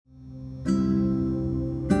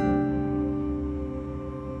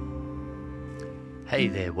Hey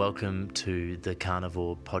there, welcome to the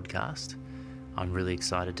Carnivore Podcast. I'm really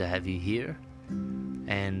excited to have you here.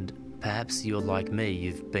 And perhaps you're like me,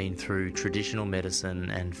 you've been through traditional medicine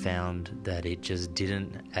and found that it just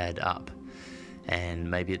didn't add up. And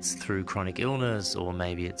maybe it's through chronic illness, or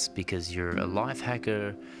maybe it's because you're a life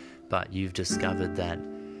hacker, but you've discovered that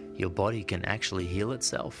your body can actually heal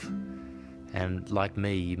itself. And like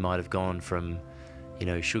me, you might have gone from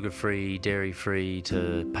sugar-free, dairy-free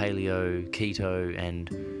to paleo, keto, and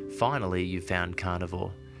finally you found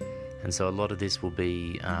carnivore. And so a lot of this will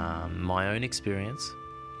be my own experience.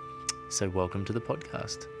 So welcome to the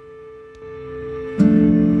podcast.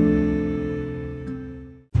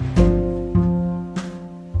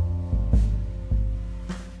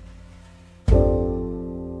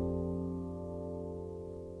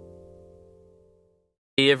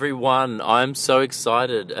 Hey everyone, I'm so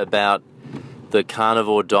excited about the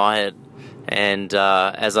carnivore diet, and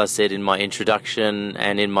as I said in my introduction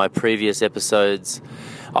and in my previous episodes,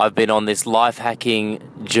 I've been on this life hacking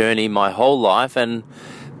journey my whole life, and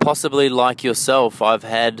possibly like yourself, I've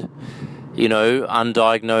had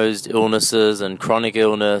undiagnosed illnesses and chronic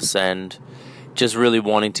illness, and just really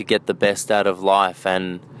wanting to get the best out of life.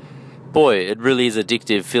 And boy, it really is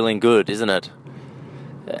addictive, feeling good, isn't it?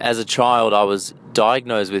 As a child, I was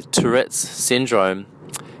diagnosed with Tourette's syndrome,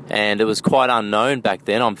 and it was quite unknown back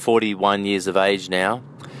then. I'm 41 years of age now.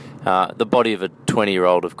 The body of a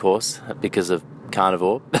 20-year-old, of course, because of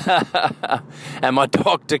carnivore. And my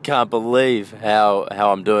doctor can't believe how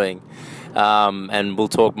I'm doing. And we'll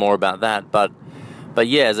talk more about that. But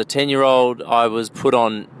yeah, as a 10-year-old, I was put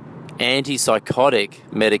on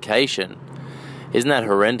antipsychotic medication. Isn't that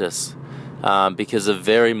horrendous? Because of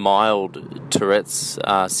very mild Tourette's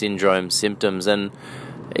syndrome symptoms. And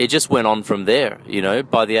it just went on from there,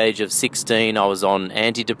 By the age of 16, I was on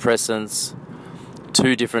antidepressants,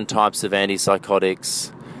 2 different types of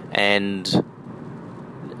antipsychotics, and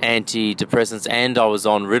I was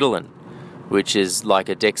on Ritalin, which is like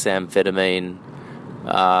a dexamphetamine.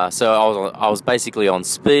 So I was basically on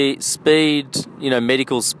speed,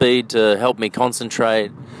 medical speed to help me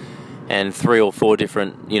concentrate, and 3 or 4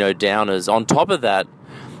 different, downers. On top of that,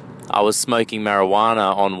 I was smoking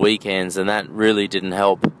marijuana on weekends, and that really didn't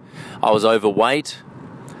help. I was overweight.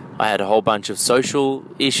 I had a whole bunch of social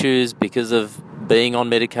issues because of being on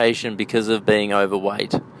medication, because of being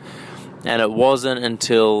overweight. And it wasn't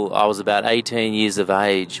until I was about 18 years of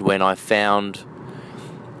age when I found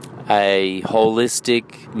a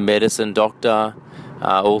holistic medicine doctor,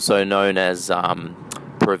 also known as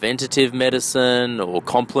preventative medicine or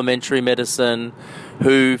complementary medicine,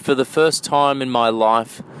 who for the first time in my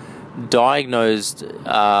life diagnosed,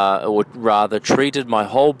 or rather treated my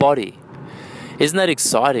whole body. Isn't that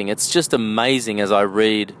exciting? It's just amazing as I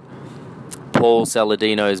read Paul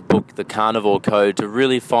Saladino's book, The Carnivore Code, to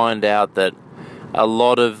really find out that a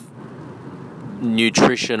lot of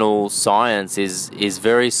nutritional science is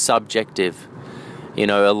very subjective.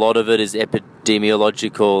 A lot of it is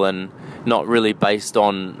epidemiological and not really based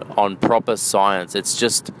on proper science. It's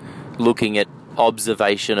just looking at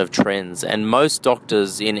observation of trends, and most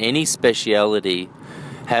doctors in any speciality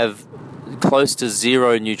have close to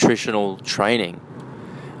zero nutritional training.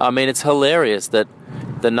 I mean, it's hilarious that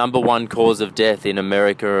the number 1 cause of death in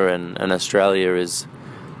America and Australia is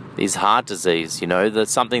heart disease.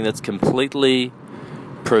 That's something that's completely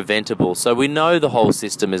preventable. So we know the whole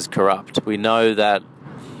system is corrupt. We know that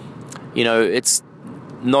it's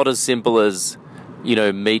not as simple as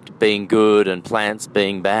meat being good and plants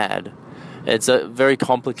being bad. It's a very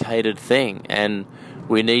complicated thing, and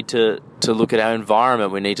we need to look at our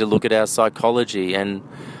environment. We need to look at our psychology. And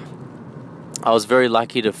I was very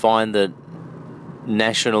lucky to find the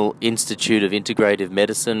National Institute of Integrative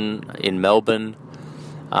Medicine in Melbourne.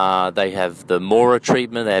 They have the Mora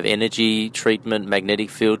treatment, they have energy treatment, magnetic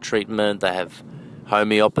field treatment, they have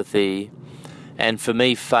homeopathy. And for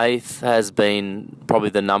me, faith has been probably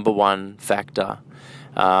the number 1 factor.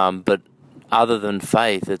 But other than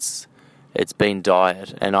faith, it's been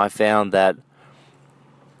diet. And I found that,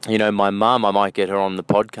 my mum, I might get her on the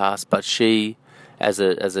podcast, but she, as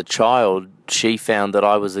a child, she found that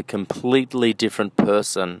I was a completely different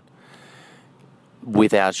person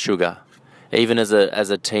without sugar. Even as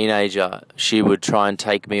a teenager, she would try and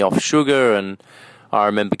take me off sugar, and I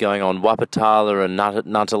remember going on Wapatala and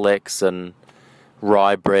Nutalex and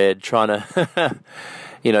rye bread, trying to...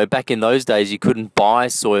 back in those days, you couldn't buy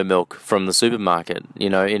soy milk from the supermarket,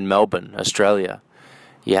 in Melbourne, Australia.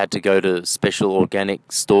 You had to go to special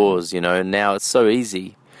organic stores, now it's so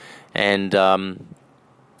easy. And,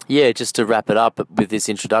 just to wrap it up with this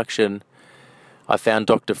introduction, I found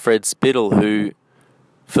Dr. Fred Spittle, who,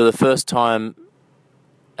 for the first time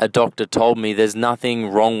a doctor told me, there's nothing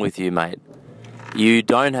wrong with you, mate. You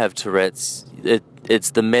don't have Tourette's.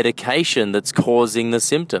 It's the medication that's causing the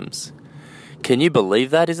symptoms. Can you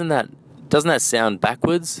believe that? Doesn't that sound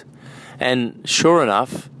backwards? And sure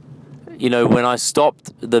enough, when I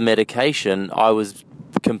stopped the medication, I was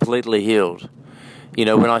completely healed.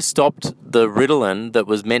 When I stopped the Ritalin that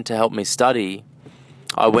was meant to help me study,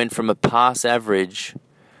 I went from a pass average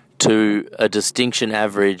to a distinction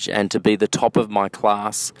average and to be the top of my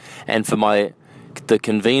class, and for the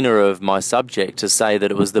convener of my subject to say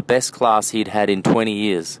that it was the best class he'd had in 20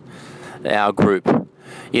 years, our group.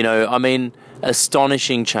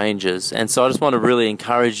 Astonishing changes. And so I just want to really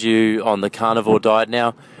encourage you on the carnivore diet.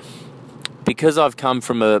 Now, because I've come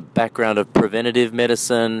from a background of preventative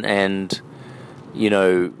medicine and,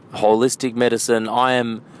 holistic medicine, I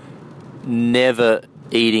am never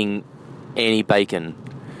eating any bacon.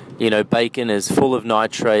 Bacon is full of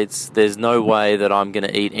nitrates. There's no way that I'm going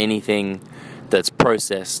to eat anything that's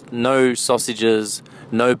processed. No sausages,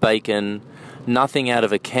 no bacon, nothing out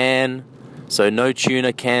of a can. So no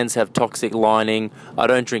tuna. Cans have toxic lining. I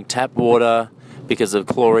don't drink tap water because of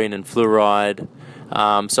chlorine and fluoride.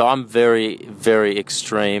 So I'm very, very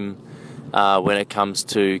extreme when it comes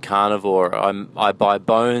to carnivore. I buy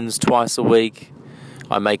bones twice a week.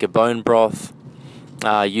 I make a bone broth.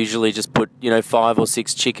 Usually just put 5 or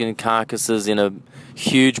 6 chicken carcasses in a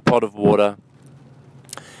huge pot of water,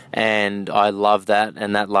 and I love that,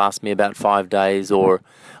 and that lasts me about 5 days. Or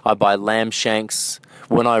I buy lamb shanks.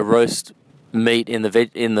 When I roast meat in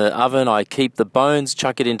the oven, I keep the bones,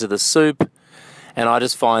 chuck it into the soup, and I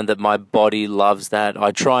just find that my body loves that.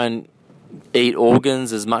 I try and eat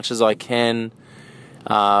organs as much as I can,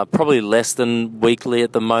 probably less than weekly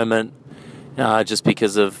at the moment, just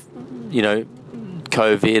because of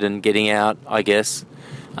COVID and getting out, I guess.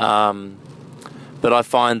 But I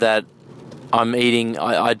find that I'm eating,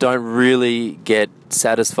 I don't really get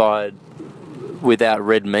satisfied without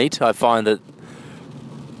red meat. I find that,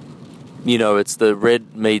 it's the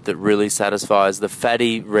red meat that really satisfies, the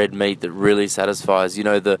fatty red meat that really satisfies,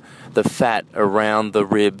 the fat around the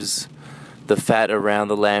ribs, the fat around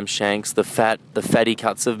the lamb shanks, the fatty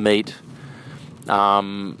cuts of meat.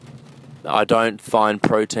 I don't find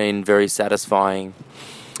protein very satisfying.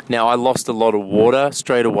 Now, I lost a lot of water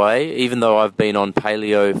straight away, even though I've been on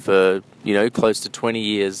paleo for, close to 20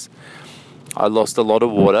 years. I lost a lot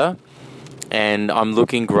of water, and I'm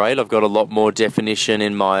looking great. I've got a lot more definition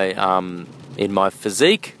in my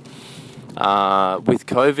physique. With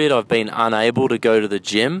COVID, I've been unable to go to the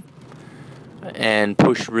gym and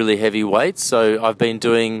push really heavy weights, so I've been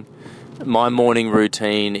doing, my morning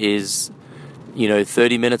routine is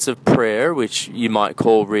 30 minutes of prayer, which you might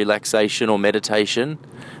call relaxation or meditation.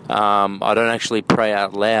 I don't actually pray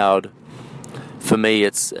out loud. For me,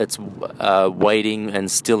 it's waiting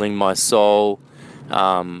and stilling my soul.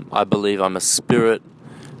 I believe I'm a spirit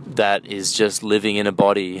that is just living in a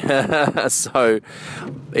body. So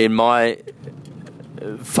in my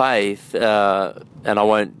faith, and I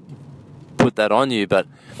won't put that on you, but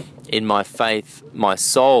in my faith, my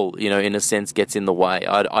soul, in a sense, gets in the way.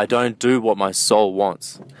 I don't do what my soul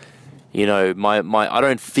wants. I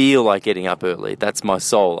don't feel like getting up early. That's my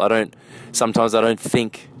soul. Sometimes I don't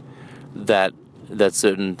think that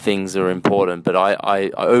certain things are important, but I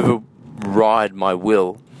override my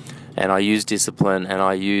will, and I use discipline, and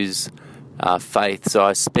I use faith. So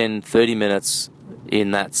I spend 30 minutes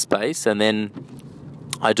in that space, and then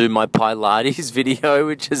I do my Pilates video,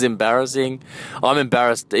 which is embarrassing. I'm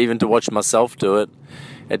embarrassed even to watch myself do it.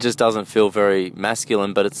 It just doesn't feel very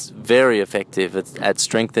masculine, but it's very effective. It's at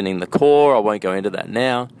strengthening the core. I won't go into that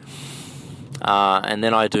now. And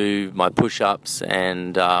then I do my push-ups,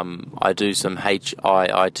 and I do some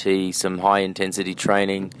HIIT, some high-intensity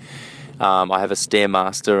training. I have a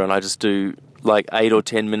Stairmaster, and I just do like 8 or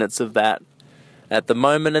 10 minutes of that at the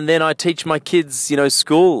moment. And then I teach my kids,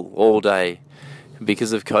 school all day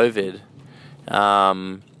because of COVID.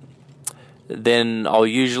 Then I'll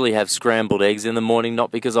usually have scrambled eggs in the morning,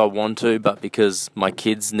 not because I want to, but because my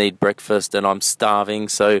kids need breakfast and I'm starving.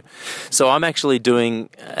 So I'm actually doing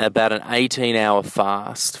about an 18-hour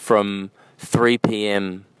fast from 3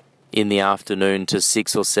 p.m. in the afternoon to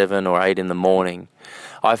 6 or 7 or 8 in the morning.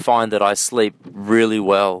 I find that I sleep really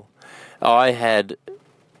well. I had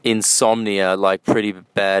insomnia, like pretty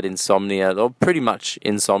bad insomnia, or pretty much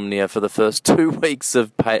insomnia for the first 2 weeks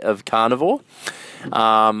of carnivore.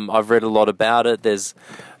 I've read a lot about it. There's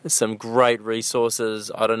some great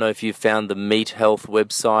resources. I don't know if you've found the Meat Health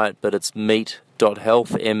website, but it's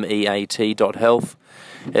meat.health, meat.health.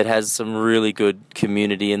 It has some really good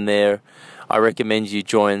community in there. I recommend you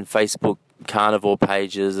join Facebook carnivore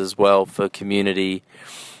pages as well for community.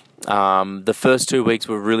 The first 2 weeks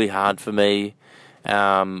were really hard for me.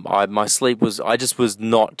 My sleep was, I just was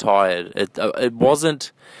not tired. It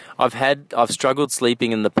wasn't, I've struggled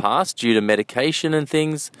sleeping in the past due to medication and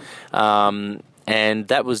things. And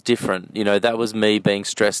that was different. You know, that was me being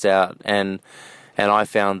stressed out, and I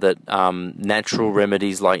found that natural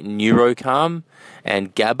remedies like NeuroCalm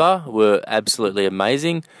and GABA were absolutely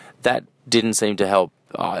amazing. That didn't seem to help.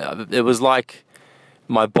 It was like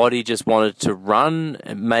my body just wanted to run.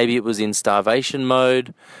 Maybe it was in starvation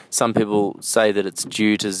mode. Some people say that it's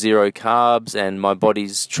due to zero carbs, and my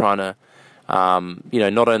body's trying to,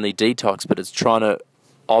 not only detox, but it's trying to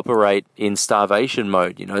operate in starvation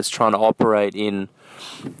mode. You know, it's trying to operate in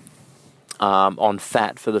on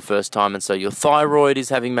fat for the first time, and so your thyroid is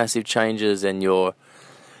having massive changes, and your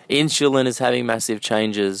insulin is having massive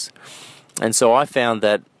changes. And so I found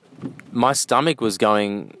that my stomach was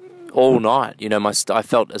going all night. You know, I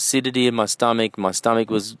felt acidity in my stomach. My stomach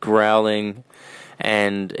was growling,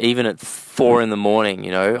 and even at 4 in the morning,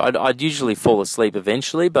 you know, I'd usually fall asleep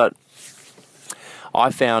eventually, but I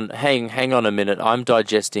found, hang on a minute, I'm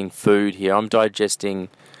digesting food here. I'm digesting,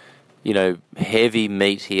 you know, heavy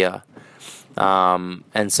meat here.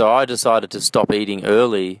 And so I decided to stop eating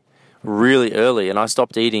early, really early, and I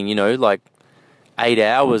stopped eating, you know, like 8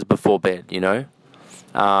 hours before bed, you know,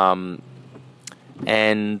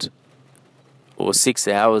 or 6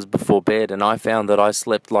 hours before bed, and I found that I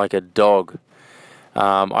slept like a dog.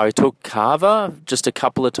 I took Kava just a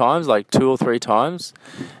couple of times, like 2 or 3 times,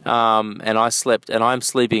 and I slept, and I'm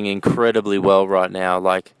sleeping incredibly well right now.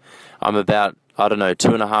 Like, I'm about,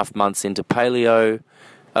 2.5 months into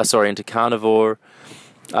into carnivore.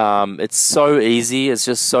 It's so easy. It's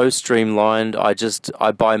just so streamlined.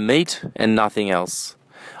 I buy meat and nothing else.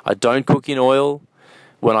 I don't cook in oil.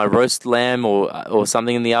 When I roast lamb or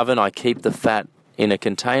something in the oven, I keep the fat in a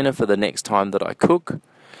container for the next time that I cook.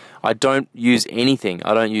 I don't use anything.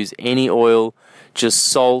 I don't use any oil, just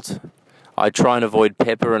salt. I try and avoid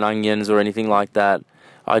pepper and onions or anything like that.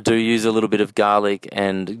 I do use a little bit of garlic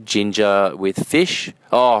and ginger with fish.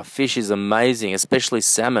 Oh, fish is amazing, especially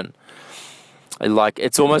salmon.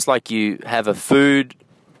 It's almost like you have a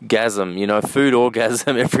food-gasm, you know, a food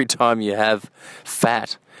orgasm every time you have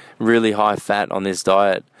fat, really high fat on this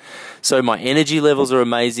diet. So my energy levels are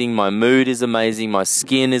amazing, my mood is amazing, my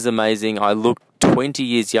skin is amazing. I look 20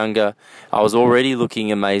 years younger. I was already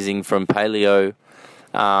looking amazing from paleo,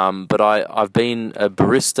 but I've been a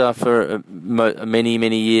barista for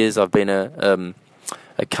many years. I've been a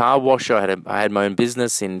car washer. I had my own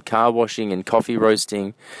business in car washing and coffee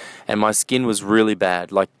roasting, and my skin was really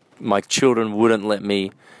bad. Like, my children wouldn't let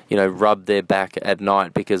me, you know, rub their back at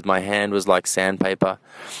night because my hand was like sandpaper.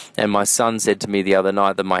 And my son said to me the other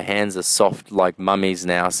night that my hands are soft like mummies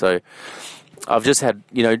now. So I've just had,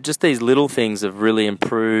 you know, just these little things have really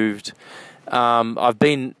improved. I've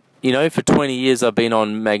been, you know, for 20 years I've been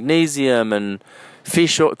on magnesium and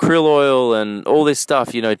krill oil and all this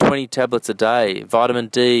stuff, you know, 20 tablets a day, vitamin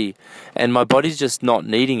D, and my body's just not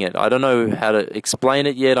needing it. I don't know how to explain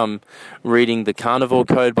it yet. I'm reading The Carnivore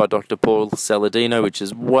Code by Dr. Paul Saladino, which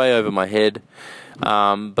is way over my head,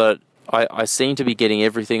 but I seem to be getting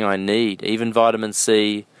everything I need, even vitamin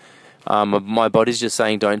C. My body's just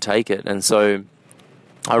saying don't take it, and so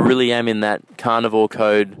I really am in that Carnivore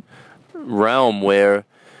Code realm where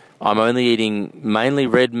I'm only eating mainly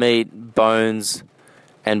red meat, bones,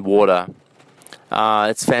 and water.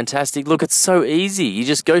 It's fantastic. Look, it's so easy. You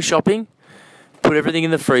just go shopping, put everything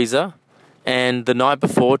in the freezer, and the night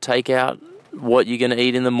before take out what you're going to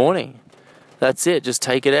eat in the morning. That's it. Just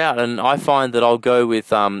take it out. And I find that I'll go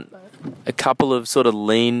with a couple of sort of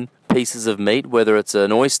lean pieces of meat, whether it's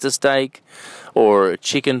an oyster steak or a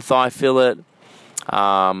chicken thigh fillet.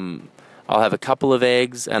 I'll have a couple of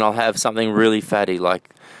eggs, and I'll have something really fatty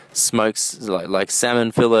like smokes, like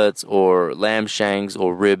salmon fillets or lamb shanks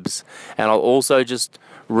or ribs, and I'll also just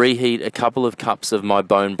reheat a couple of cups of my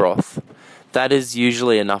bone broth. That is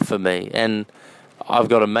usually enough for me, and I've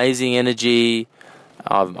got amazing energy.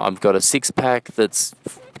 I've got a six-pack that's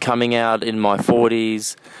coming out in my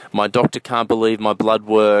 40s. My doctor can't believe my blood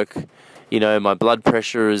work. You know, my blood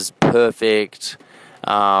pressure is perfect,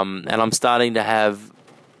 and I'm starting to have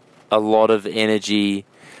a lot of energy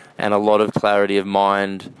and a lot of clarity of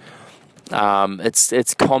mind.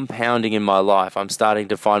 It's compounding in my life. I'm starting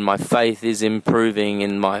to find my faith is improving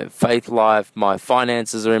in my faith life. My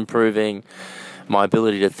finances are improving. My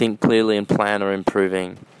ability to think clearly and plan are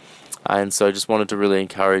improving. And so I just wanted to really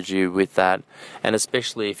encourage you with that. And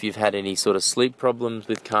especially if you've had any sort of sleep problems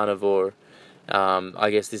with carnivore, I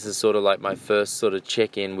guess this is sort of like my first sort of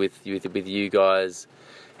check-in with you guys.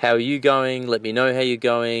 how are you going? Let me know how you're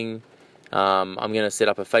going. I'm going to set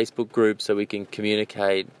up a Facebook group so we can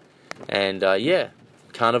communicate. And yeah,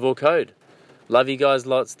 Carnivore Code. Love you guys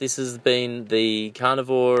lots. This has been the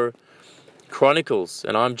Carnivore Chronicles,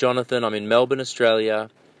 and I'm Jonathan. I'm in Melbourne, Australia.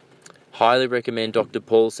 Highly recommend Dr.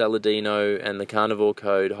 Paul Saladino and the Carnivore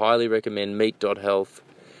Code. Highly recommend Meat.health,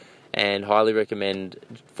 and highly recommend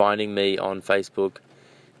finding me on Facebook,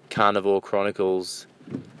 Carnivore Chronicles.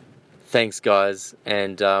 Thanks, guys,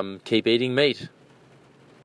 and keep eating meat.